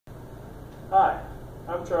Hi,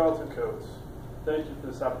 I'm Charlton Coates. Thank you for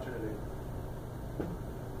this opportunity.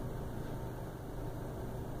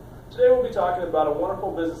 Today we'll be talking about a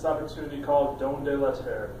wonderful business opportunity called Don de la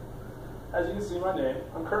Terre. As you can see my name,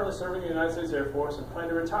 I'm currently serving in the United States Air Force and plan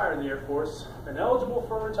to retire in the Air Force and eligible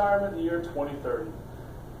for retirement in the year 2030.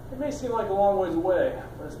 It may seem like a long ways away,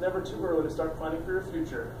 but it's never too early to start planning for your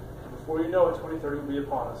future. And before you know it, 2030 will be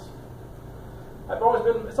upon us.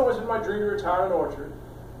 It's always been my dream to retire in an orchard,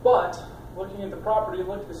 but looking at the property and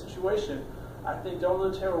looking at the situation, I think Don de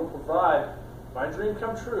la Terre will provide my dream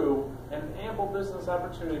come true and an ample business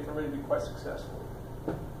opportunity for me to be quite successful.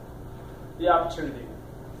 The opportunity.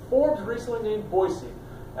 Forbes recently named Boise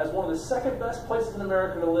as one of the second best places in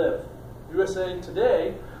America to live. USA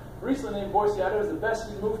Today recently named Boise, Idaho as the best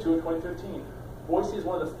city to move to in 2015. Boise is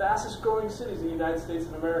one of the fastest growing cities in the United States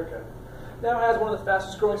of America. Now, as one of the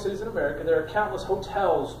fastest growing cities in America, there are countless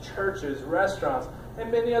hotels, churches, restaurants, and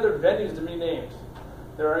many other venues to be named.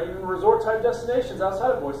 There are even resort-type destinations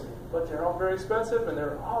outside of Boise, but they're all very expensive and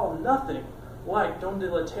they're all nothing like Don de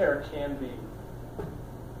la Terre can be.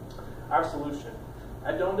 Our solution.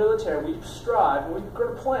 At Don de la Terre, we strive and we're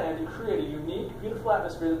going to plan to create a unique, beautiful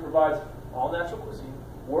atmosphere that provides all-natural cuisine,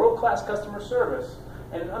 world-class customer service,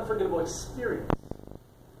 and an unforgettable experience,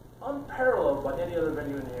 unparalleled by any other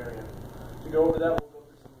venue in the area. To go over that, we'll go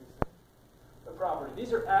through some of these things. The property.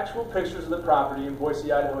 These are actual pictures of the property in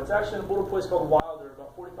Boise, Idaho. It's actually in a little place called Wilder,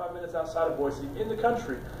 about 45 minutes outside of Boise, in the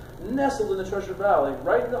country, nestled in the Treasure Valley,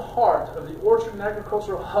 right in the heart of the orchard and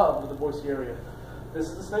agricultural hub of the Boise area. This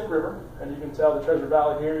is the Snake River, and you can tell the Treasure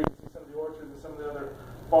Valley here. You can see some of the orchards and some of the other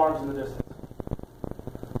farms in the distance.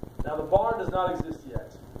 Now, the barn does not exist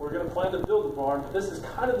yet. We're going to plan to build the barn, but this is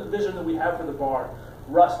kind of the vision that we have for the barn.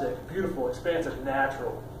 Rustic, beautiful, expansive,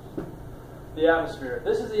 natural. The atmosphere.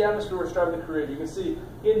 This is the atmosphere we're striving to create. You can see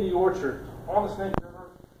in the orchard, on the Snake River,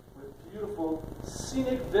 with beautiful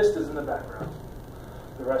scenic vistas in the background.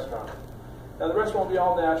 The restaurant. Now, the restaurant will be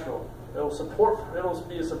all natural. It'll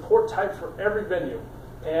be a support type for every venue,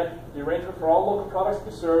 and the arrangement for all local products to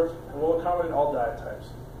be served, and will accommodate all diet types.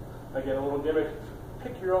 Again, a little gimmick,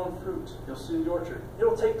 pick your own fruit. You'll see the orchard.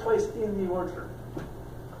 It'll take place in the orchard.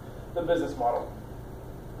 The business model.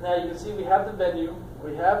 Now you can see we have the venue,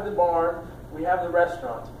 we have the barn, we have the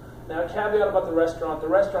restaurant. Now a caveat about the restaurant is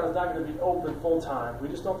not going to be open full time. We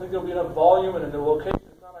just don't think there'll be enough volume, and the location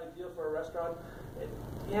is not ideal for a restaurant.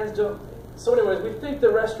 So anyways, we think the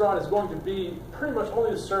restaurant is going to be pretty much only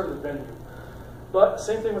to serve the venue. But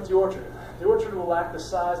same thing with the orchard. The orchard will lack the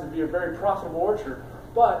size to be a very profitable orchard,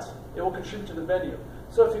 but it will contribute to the venue.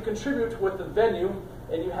 So if you contribute with the venue,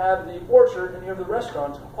 and you have the orchard, and you have the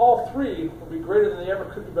restaurant, all three will be greater than they ever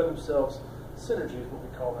could be by themselves. Synergy is what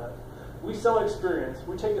we call that. We sell experience.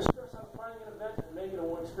 We take the stress out of planning an event and make it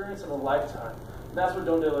an experience of a lifetime. And that's what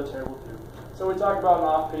Don de la Terre will do. So we talk about an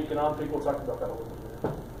off-peak, and on-peak, we'll talk about that a little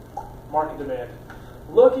bit. Market demand.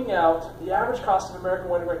 Looking out, the average cost of an American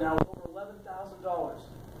wedding right now is over $11,000.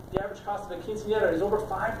 The average cost of a quinceañera is over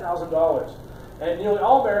 $5,000. And nearly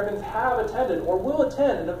all Americans have attended or will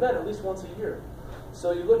attend an event at least once a year.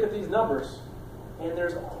 So you look at these numbers, and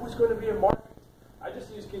there's always going to be a market. I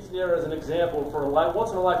just use quinceañera as an example for a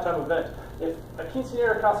once-in-a-lifetime event. If a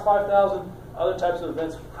quinceañera costs $5,000, other types of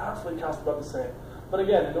events roughly cost about the same. But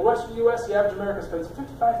again, in the Western U.S., the average American spends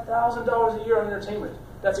 $55,000 a year on entertainment.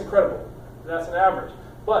 That's incredible. That's an average.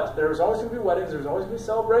 But there's always going to be weddings, there's always going to be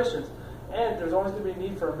celebrations, and there's always going to be a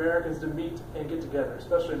need for Americans to meet and get together,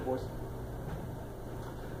 especially in Boise.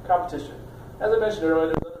 Competition. As I mentioned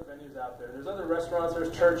earlier, there's other venues out there. There's other restaurants,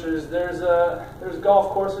 there's churches, there's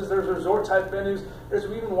golf courses, there's resort-type venues, there's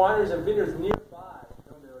even wineries and vineyards nearby.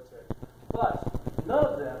 But none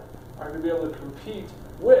of them are going to be able to compete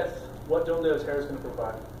with what Don de la Terre is going to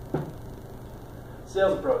provide.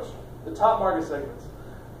 Sales approach. The top market segments.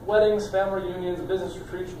 Weddings, family reunions, business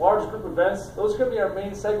retreats, large group events, those are going to be our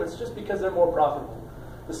main segments just because they're more profitable.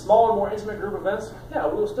 The smaller, more intimate group events, yeah,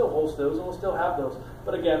 we'll still host those and we'll still have those.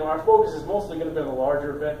 But again, our focus is mostly going to be on the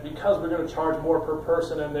larger event because we're going to charge more per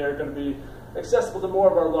person and they're going to be accessible to more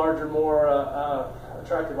of our larger, more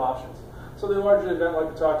attractive options. So the larger event,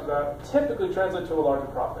 like we talked about, typically translates to a larger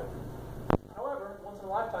profit. However,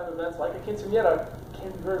 once-in-a-lifetime events like a quinceañera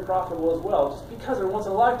can be very profitable as well. Just because they're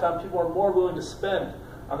once-in-a-lifetime, people are more willing to spend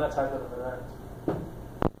on that type of event.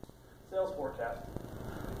 Sales forecast.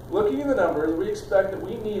 Looking at the numbers, we expect that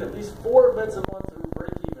we need at least 4 events a month to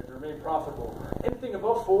break even, to remain profitable. Anything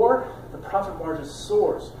above 4, the profit margin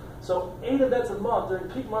soars. So 8 events a month during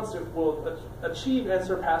peak months will achieve and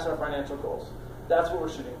surpass our financial goals. That's what we're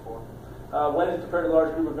shooting for. Weddings compared to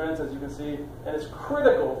large group events, as you can see, and it's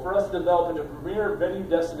critical for us to develop into a premier venue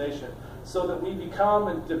destination. so that we become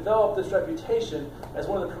and develop this reputation as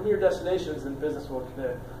one of the premier destinations in business will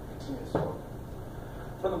continue to soar.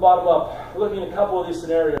 From the bottom up, we're looking at a couple of these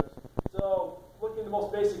scenarios. So looking at the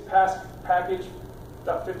most basic package,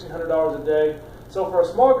 about $1,500 a day. So for a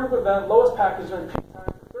small group event, lowest package during peak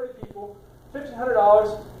time for 30 people,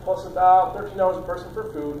 $1,500 plus about $13 a person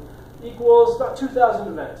for food equals about 2,000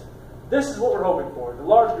 events. This is what we're hoping for, the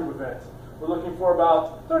large group events. We're looking for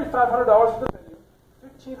about $3,500 for the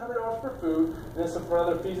venue, $1,500 for food, and then some for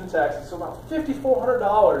other fees and taxes. So about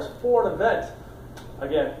 $5,400 for an event.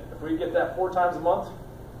 Again, if we get that 4 times a month,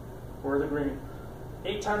 we're in the green.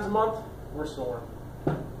 8 times a month, we're soaring.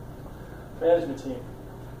 Management team.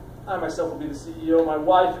 I myself will be the CEO. My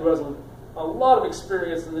wife, who has a lot of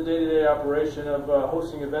experience in the day-to-day operation of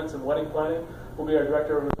hosting events and wedding planning, will be our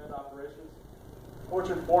director of event operations.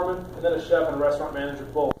 Orchard foreman, and then a chef and a restaurant manager,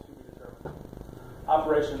 both to be determined.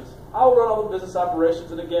 Operations. I'll run all the business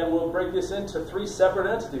operations, and again, we'll break this into 3 separate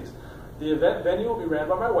entities. The event venue will be ran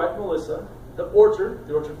by my wife, Melissa. The orchard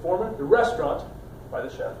foreman, the restaurant by the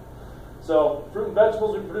chef. So fruit and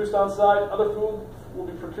vegetables will be produced on site. Other food will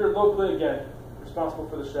be procured locally, again, responsible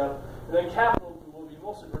for the chef. And then capital will be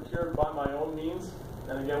mostly procured by my own means.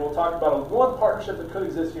 And again, we'll talk about one partnership that could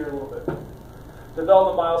exist here in a little bit.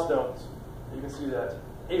 Development milestones. You can see that.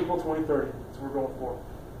 April 2030. That's what we're going for.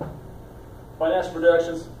 Financial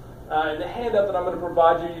projections. In the handout that I'm going to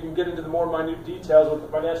provide you, you can get into the more minute details with the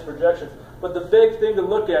financial projections. But the big thing to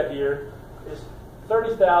look at here is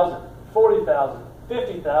 30,000, 40,000,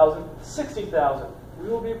 50,000, 60,000. We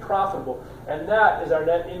will be profitable, and that is our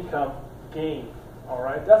net income gain. All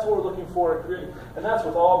right, that's what we're looking for at creating, and that's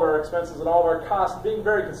with all of our expenses and all of our costs being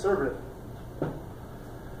very conservative.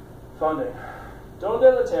 Funding. Don de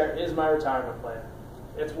la Terre is my retirement plan.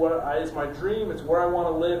 It's it's my dream. It's where I want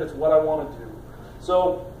to live. It's what I want to do.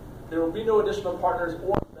 So there will be no additional partners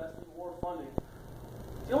or investing or funding.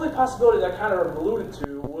 The only possibility that I kind of alluded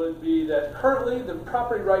to would be that currently the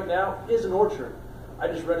property right now is an orchard. I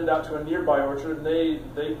just rented out to a nearby orchard, and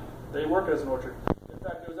they work as an orchard. In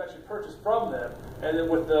fact, it was actually purchased from them, and then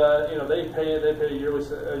with the they pay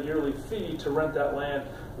a yearly fee to rent that land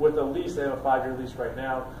with a lease. They have a 5-year lease right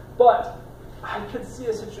now, but I could see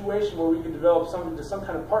a situation where we could develop something to some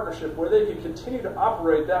kind of partnership where they could continue to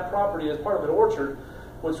operate that property as part of an orchard,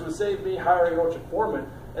 which would save me hiring an orchard foreman,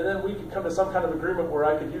 and then we could come to some kind of agreement where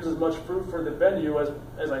I could use as much fruit for the venue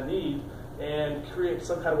as I need, and create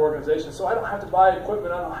some kind of organization. So I don't have to buy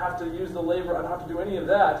equipment, I don't have to use the labor, I don't have to do any of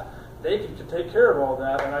that. They could take care of all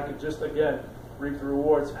that, and I could just, again, reap the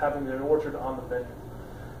rewards of having the orchard on the venue.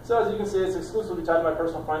 So as you can see, it's exclusively tied to my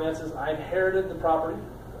personal finances. I inherited the property.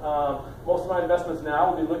 Most of my investments now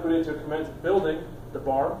will be liquidated to commence building the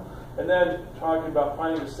barn, and then talking about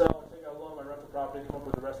planning to sell, take out a loan on my rental property, come up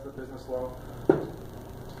with the rest of the business loan.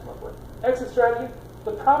 Come up with exit strategy.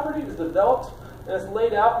 The property is developed and it's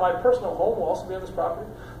laid out. My personal home will also be on this property.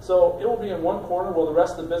 So it will be in one corner while the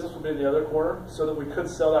rest of the business will be in the other corner, so that we could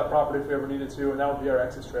sell that property if we ever needed to, and that would be our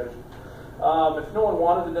exit strategy. If no one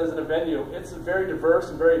wanted it as a venue, it's a very diverse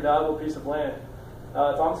and very valuable piece of land.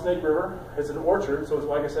 It's on Snake River. It's an orchard, so it's,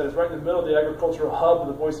 like I said, it's right in the middle of the agricultural hub of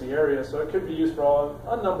the Boise area, so it could be used for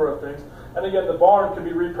a number of things. And again, the barn could be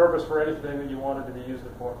repurposed for anything that you wanted to be used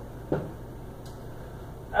it for.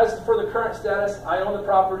 As for the current status, I own the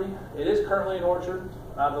property. It is currently an orchard.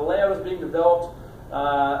 The layout is being developed.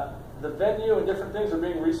 The venue and different things are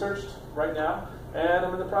being researched right now, and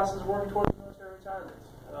I'm in the process of working towards military retirement,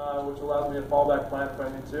 which allows me a fallback plan if I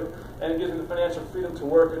need to, and gives me the financial freedom to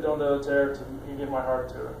work at Don de la Terre to give my heart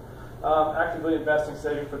to it. Actively investing,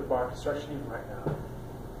 saving for the barn construction even right now.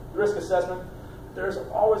 Risk assessment. There's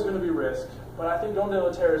always going to be risk, but I think Don de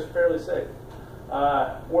la Terre is fairly safe.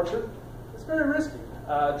 Orchard, it's very risky.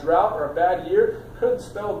 Drought or a bad year could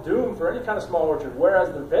spell doom for any kind of small orchard,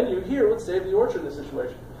 whereas the venue here would save the orchard in this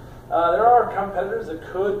situation. There are competitors that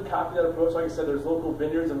could copy that approach. Like I said, there's local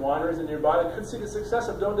vineyards and wineries nearby that could see the success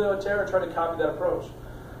of Don de la Terre and try to copy that approach.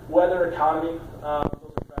 Weather, economy, those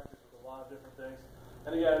are factors with a lot of different things.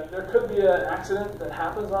 And again, there could be an accident that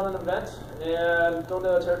happens on an event, and Don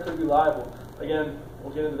de la Terre could be liable. Again,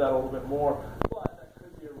 we'll get into that a little bit more, but that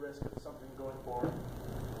could be a risk of something going forward.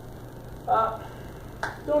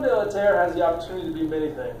 Don de la Terre has the opportunity to be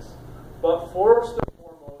many things, but first and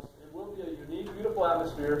foremost, it will be a unique, beautiful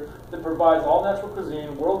atmosphere that provides all natural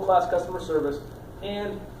cuisine, world-class customer service,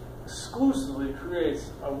 and exclusively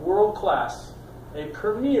creates a world-class, a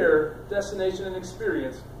premier destination and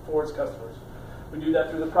experience for its customers. We do that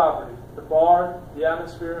through the property, the barn, the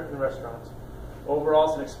atmosphere, and the restaurants. Overall,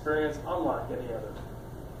 it's an experience unlike any other.